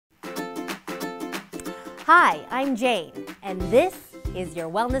Hi, I'm Jane, and this is your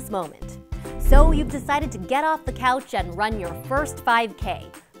wellness moment. So you've decided to get off the couch and run your first 5K.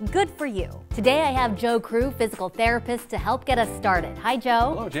 Good for you. Today I have Joe Krugh, physical therapist, to help get us started. Hi,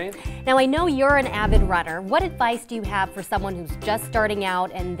 Joe. Hello, Jane. Now, I know you're an avid runner. What advice do you have for someone who's just starting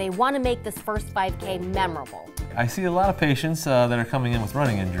out and they want to make this first 5K memorable? I see a lot of patients that are coming in with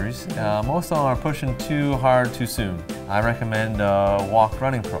running injuries. Most of them are pushing too hard too soon. I recommend a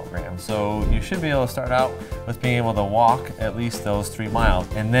walk-running program. So you should be able to start out with being able to walk at least those 3 miles,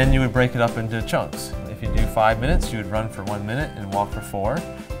 and then you would break it up into chunks. If you do 5 minutes, you would run for 1 minute and walk for 4,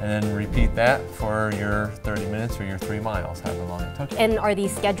 and then repeat that for your 30 minutes or your 3 miles, however long it took you. And are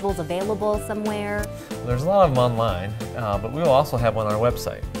these schedules available somewhere? There's a lot of them online, but we will also have one on our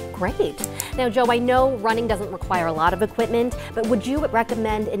website. Great. Now, Joe, I know running doesn't require a lot of equipment, but would you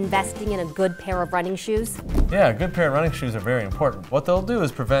recommend investing in a good pair of running shoes? Yeah, a good pair of running shoes are very important. What they'll do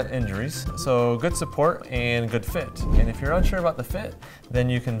is prevent injuries, so good support and good fit. And if you're unsure about the fit, then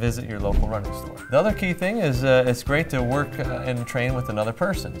you can visit your local running store. The other key thing is it's great to work and train with another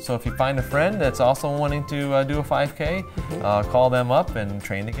person. So if you find a friend that's also wanting to do a 5K, call them up and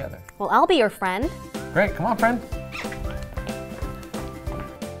train together. Well, I'll be your friend. Great, come on, friend.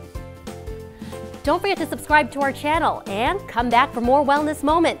 Don't forget to subscribe to our channel and come back for more wellness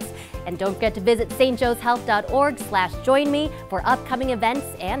moments. And don't forget to visit stjoeshealth.org/join me for upcoming events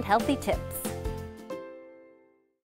and healthy tips.